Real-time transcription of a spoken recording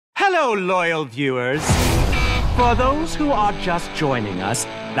Hello, loyal viewers. For those who are just joining us,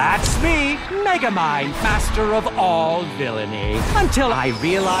 that's me, Megamind, master of all villainy. Until I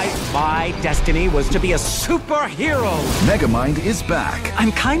realized my destiny was to be a superhero. Megamind is back.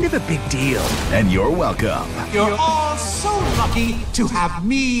 I'm kind of a big deal. And you're welcome. You're all so lucky to have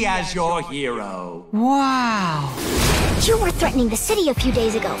me as your hero. Wow. You were threatening the city a few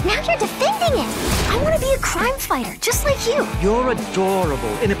days ago. Now you're defending it. I want to be a crime fighter, just like you. You're adorable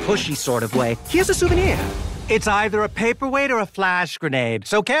in a pushy sort of way. Here's a souvenir. It's either a paperweight or a flash grenade,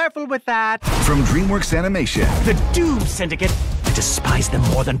 so careful with that. From Dreamworks Animation. The Doom Syndicate. I despise them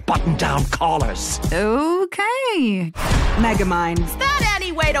more than button-down collars. Okay. Megamind. Is that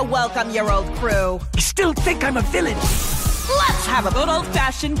any way to welcome your old crew? You still think I'm a villain? Let's have a good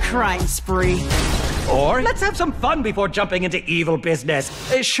old-fashioned crime spree. Or let's have some fun before jumping into evil business.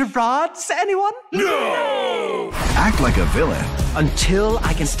 Charades, anyone? No! Act like a villain. Until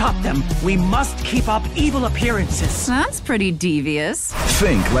I can stop them, we must keep up evil appearances. That's pretty devious.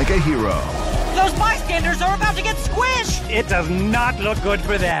 Think like a hero. Those bystanders are about to get squished! It does not look good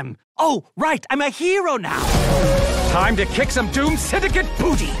for them. Oh, right, I'm a hero now. Time to kick some Doom Syndicate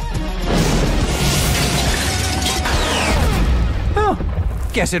booty. Oh,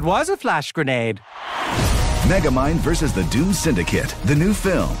 guess it was a flash grenade. Megamind versus the Doom Syndicate, the new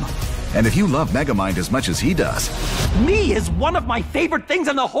film. And if you love Megamind as much as he does, me is one of my favorite things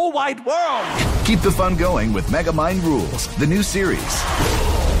in the whole wide world. Keep the fun going with Megamind Rules, the new series.